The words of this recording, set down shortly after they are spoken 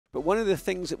But one of the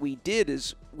things that we did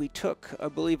is we took, I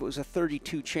believe it was a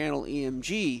 32-channel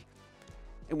EMG,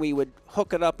 and we would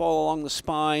hook it up all along the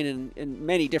spine and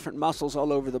many different muscles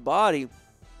all over the body.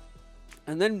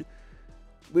 And then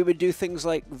we would do things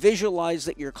like visualize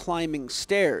that you're climbing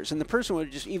stairs. And the person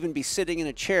would just even be sitting in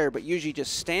a chair, but usually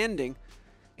just standing.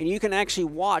 And you can actually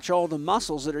watch all the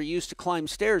muscles that are used to climb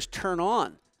stairs turn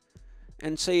on.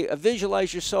 And say,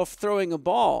 visualize yourself throwing a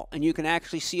ball, and you can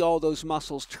actually see all those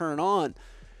muscles turn on.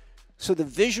 So the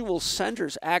visual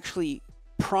centers actually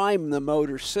prime the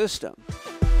motor system.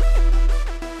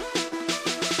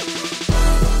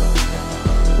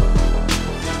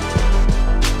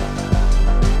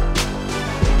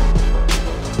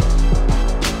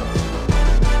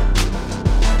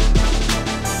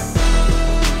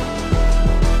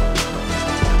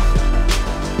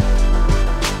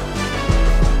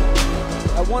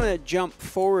 I want to jump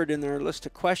forward in our list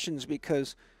of questions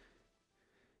because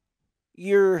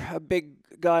you're a big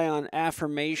guy on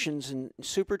affirmations and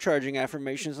supercharging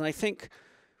affirmations, and I think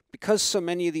because so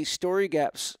many of these story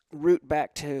gaps root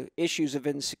back to issues of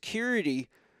insecurity,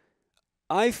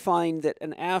 I find that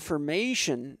an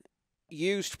affirmation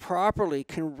used properly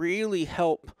can really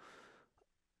help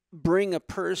bring a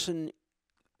person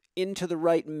into the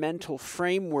right mental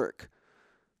framework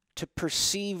to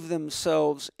perceive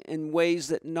themselves in ways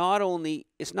that not only,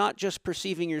 it's not just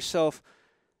perceiving yourself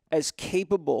as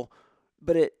capable,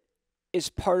 but it is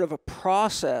part of a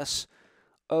process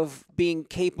of being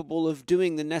capable of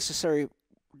doing the necessary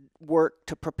work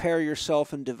to prepare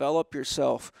yourself and develop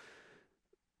yourself.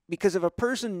 Because if a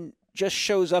person just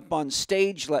shows up on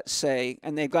stage, let's say,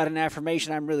 and they've got an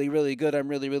affirmation, I'm really, really good, I'm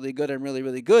really, really good, I'm really,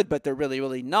 really good, but they're really,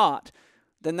 really not,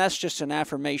 then that's just an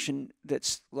affirmation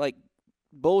that's like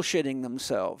bullshitting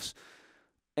themselves,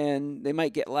 and they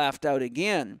might get laughed out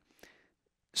again.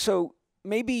 So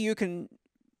maybe you can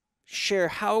share,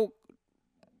 how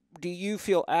do you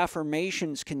feel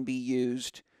affirmations can be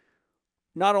used,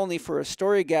 not only for a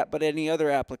story gap, but any other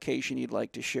application you'd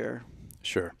like to share?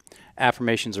 Sure.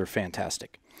 Affirmations are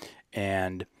fantastic.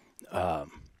 And to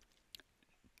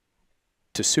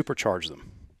supercharge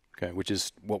them, okay, which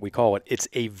is what we call it, it's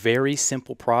a very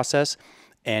simple process,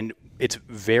 and it's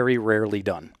very rarely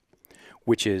done,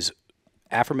 which is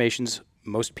affirmations.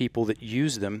 Most people that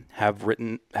use them have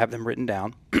them written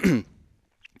down.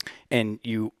 And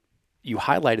you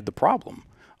highlighted the problem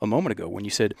a moment ago when you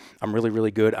said, I'm really,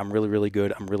 really good, I'm really, really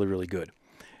good, I'm really, really good.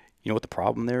 You know what the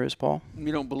problem there is, Paul?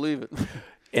 You don't believe it.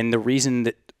 And the reason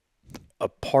that a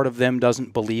part of them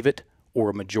doesn't believe it, or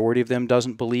a majority of them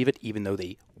doesn't believe it, even though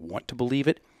they want to believe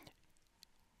it,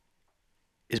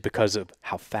 is because of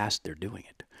how fast they're doing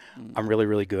it. I'm really,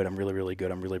 really good, I'm really, really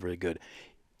good, I'm really, really good.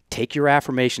 Take your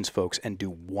affirmations, folks, and do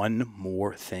one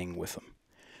more thing with them.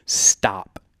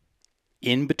 Stop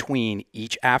in between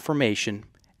each affirmation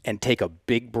and take a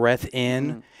big breath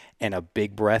in and a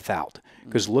big breath out.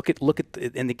 Because look at,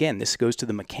 and again, this goes to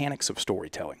the mechanics of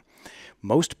storytelling.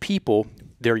 Most people,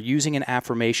 they're using an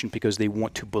affirmation because they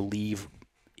want to believe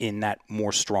in that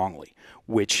more strongly,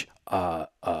 which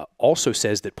also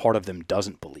says that part of them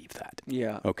doesn't believe that.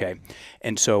 Yeah. Okay.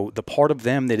 And so the part of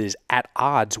them that is at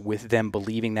odds with them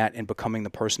believing that and becoming the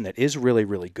person that is really,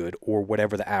 really good, or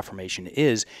whatever the affirmation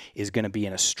is going to be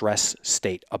in a stress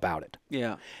state about it.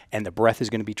 Yeah. And the breath is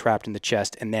going to be trapped in the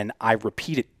chest. And then I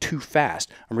repeat it too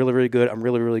fast. I'm really, really good. I'm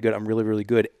really, really good. I'm really, really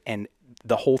good. And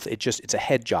the whole it's a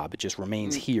head job. It just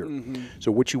remains here.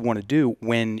 So what you want to do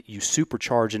when you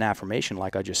supercharge an affirmation,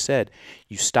 like I just said,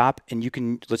 you stop, and you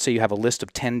can, let's say you have a list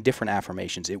of 10 different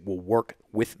affirmations. It will work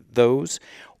with those,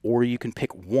 or you can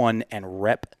pick one and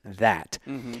rep that.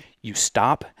 You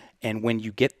stop, and when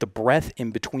you get the breath in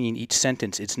between each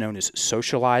sentence, it's known as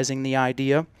socializing the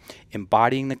idea,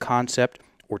 embodying the concept,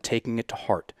 or taking it to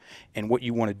heart. And what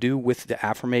you want to do with the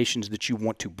affirmations that you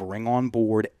want to bring on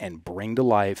board and bring to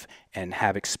life and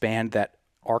have expand that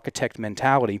architect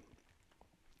mentality,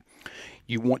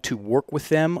 you want to work with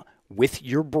them with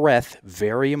your breath,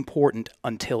 very important,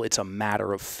 until it's a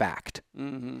matter of fact,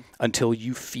 until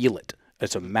you feel it.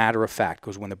 It's a matter of fact,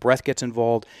 because when the breath gets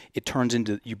involved, it turns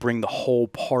into, you bring the whole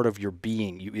part of your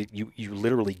being. You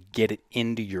literally get it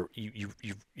into your,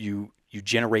 you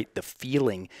generate the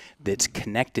feeling that's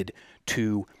connected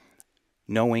to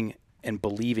knowing and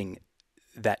believing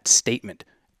that statement.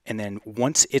 And then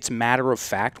once it's matter of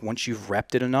fact, once you've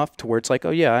repped it enough to where it's like,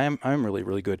 oh yeah, I'm really,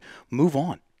 really good, move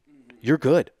on. You're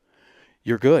good.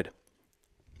 You're good.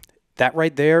 That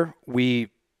right there, I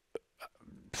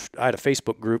had a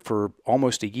Facebook group for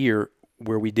almost a year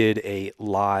where we did a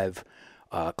live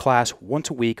class once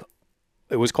a week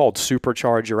it was called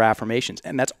Supercharge Your Affirmations.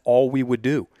 And that's all we would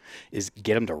do, is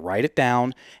get them to write it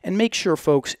down and make sure,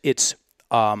 folks, it's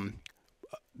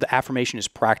the affirmation is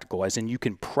practical, as in you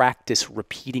can practice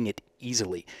repeating it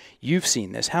easily. You've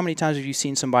seen this. How many times have you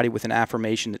seen somebody with an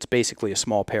affirmation that's basically a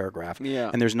small paragraph,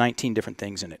 and there's 19 different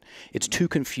things in it? It's too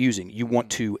confusing. You want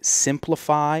to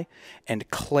simplify and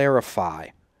clarify,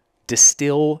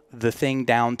 distill the thing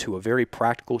down to a very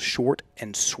practical, short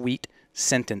and sweet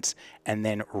sentence, and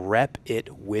then rep it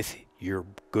with your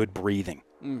good breathing,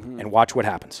 and watch what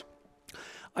happens.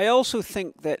 I also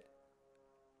think that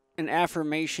an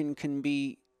affirmation can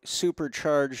be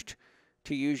supercharged,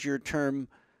 to use your term,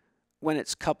 when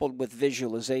it's coupled with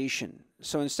visualization.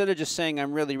 So instead of just saying,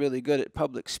 I'm really, really good at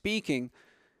public speaking,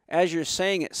 as you're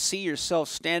saying it, see yourself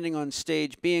standing on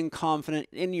stage, being confident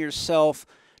in yourself,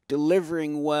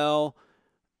 delivering well.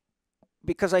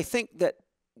 Because I think that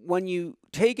when you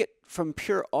take it from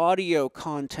pure audio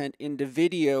content into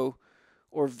video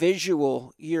or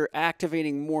visual, you're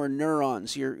activating more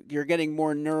neurons. You're getting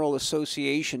more neural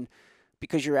association,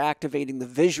 because you're activating the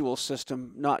visual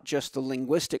system, not just the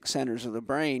linguistic centers of the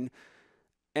brain.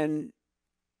 And,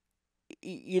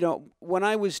 you know, when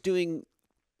I was doing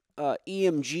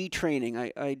EMG training,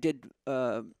 I did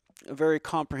a very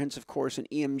comprehensive course in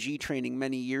EMG training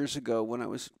many years ago when I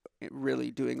was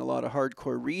really doing a lot of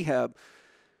hardcore rehab,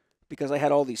 because I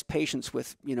had all these patients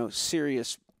with, you know,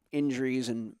 serious injuries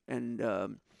and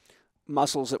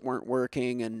muscles that weren't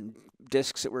working and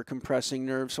discs that were compressing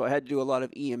nerves. So I had to do a lot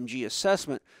of EMG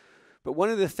assessment. But one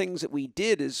of the things that we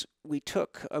did is we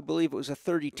took, I believe it was a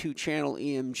 32-channel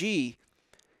EMG,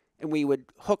 and we would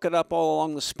hook it up all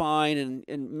along the spine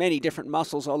and many different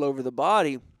muscles all over the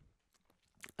body.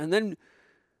 And then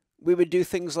we would do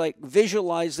things like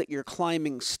visualize that you're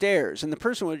climbing stairs. And the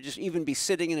person would just even be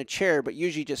sitting in a chair, but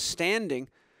usually just standing.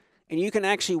 And you can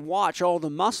actually watch all the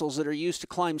muscles that are used to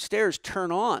climb stairs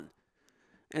turn on.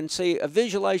 And say,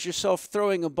 visualize yourself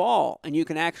throwing a ball, and you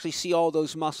can actually see all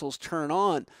those muscles turn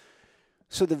on.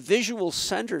 So the visual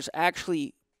centers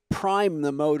actually prime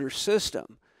the motor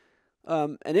system.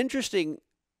 An interesting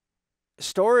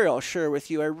story I'll share with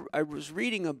you. I was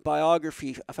reading a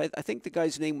biography. I think the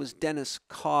guy's name was Dennis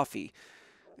Coffey,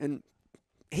 and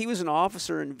he was an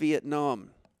officer in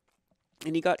Vietnam,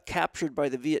 and he got captured by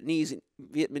the Vietnamese,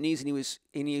 and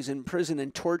he was in prison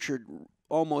and tortured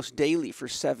almost daily for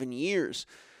 7 years.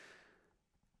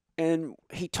 And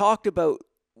he talked about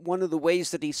one of the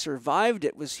ways that he survived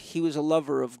it was he was a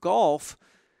lover of golf,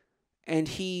 and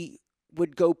he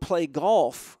would go play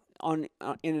golf and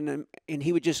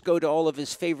he would just go to all of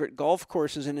his favorite golf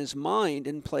courses in his mind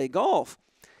and play golf.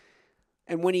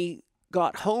 And when he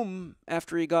got home,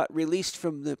 after he got released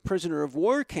from the prisoner of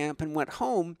war camp and went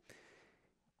home,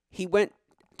 he went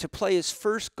to play his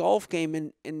first golf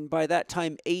game in by that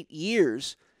time 8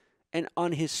 years. And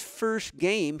on his first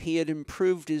game, he had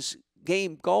improved his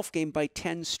golf game by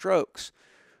 10 strokes,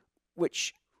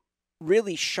 which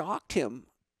really shocked him.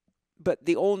 But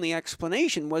the only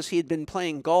explanation was he had been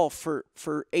playing golf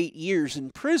for 8 years in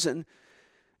prison.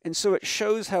 And so it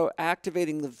shows how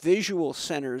activating the visual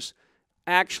centers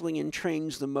actually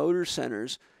entrains the motor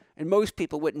centers. And most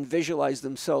people wouldn't visualize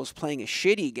themselves playing a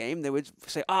shitty game. They would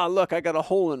say, look, I got a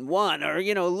hole in one, or,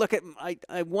 look at,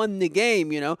 I won the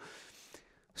game,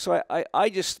 So I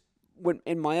just,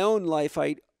 in my own life,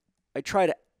 I try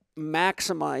to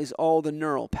maximize all the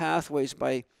neural pathways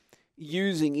by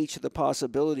using each of the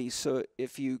possibilities. So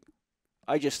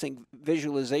I just think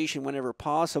visualization, whenever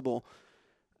possible,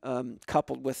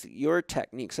 coupled with your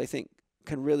techniques, I think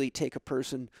can really take a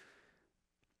person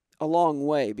a long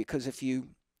way, because if you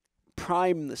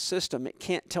prime the system, it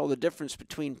can't tell the difference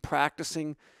between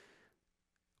practicing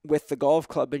with the golf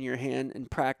club in your hand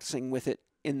and practicing with it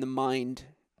in the mind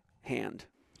hand.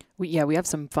 We have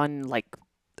some fun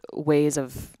ways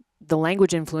of, the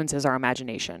language influences our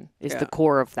imagination is the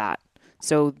core of that.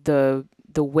 So the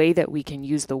way that we can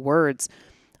use the words,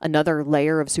 another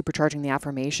layer of supercharging the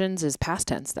affirmations is past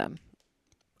tense them.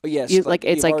 Yes. It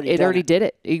already did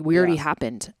it. We already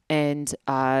happened. And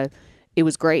it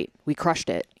was great. We crushed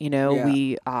it.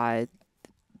 We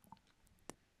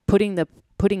putting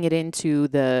it into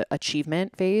the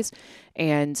achievement phase.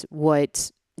 And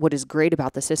what is great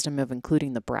about the system of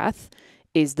including the breath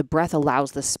is the breath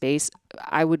allows the space.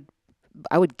 I would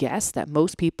guess that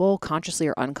most people, consciously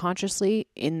or unconsciously,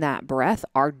 in that breath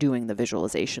are doing the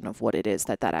visualization of what it is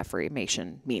that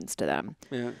affirmation means to them.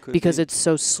 Yeah, because it's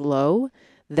so slow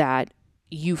that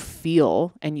you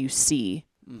feel and you see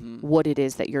what it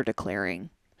is that you're declaring.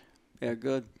 Yeah,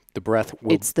 good. The breath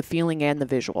it's the feeling and the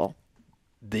visual.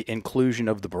 The inclusion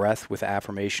of the breath with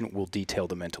affirmation will detail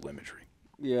the mental imagery.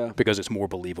 Yeah. Because it's more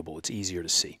believable. It's easier to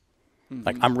see.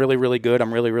 Like, I'm really, really good.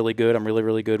 I'm really, really good. I'm really,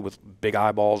 really good with big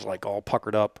eyeballs, like all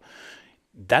puckered up.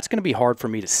 That's going to be hard for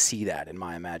me to see that in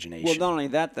my imagination. Well, not only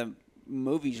that, the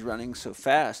movie's running so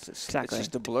fast. It's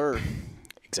just a blur.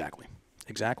 Exactly.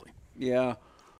 Exactly. Yeah.